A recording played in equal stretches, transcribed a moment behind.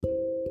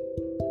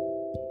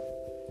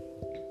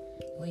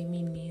Oi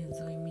meninos,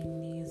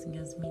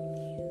 minhas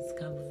meninas,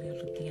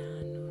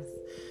 cabo-verdianos,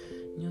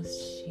 nos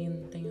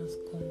chinta, nos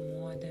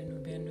comoda, no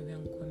bem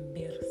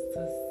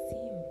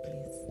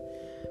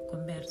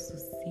conversa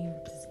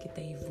simples que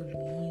está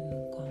evoluindo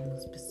como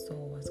as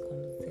pessoas,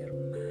 como ser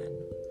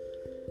humano.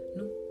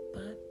 No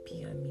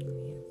papia,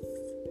 meninas,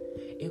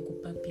 é o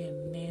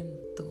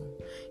papiamento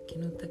que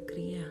não está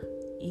criar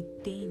e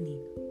tem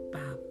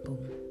papo,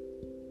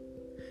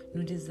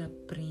 não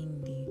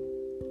desaprende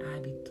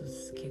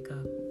hábitos que está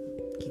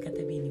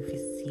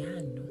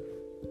beneficiando,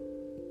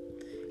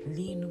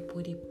 ali no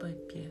puri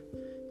papia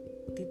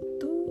de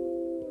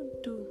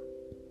tudo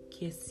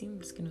que é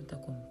simples que não está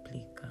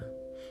complica.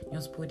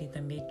 Nós podemos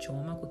também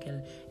chamar com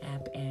aquele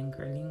app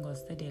Anchor, quem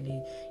gosta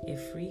dele é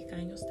free,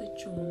 quem gosta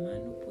de chamar,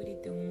 não pode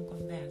ter uma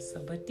conversa,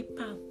 bate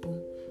papo,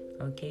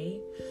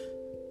 ok?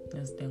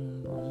 Nós temos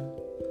um bom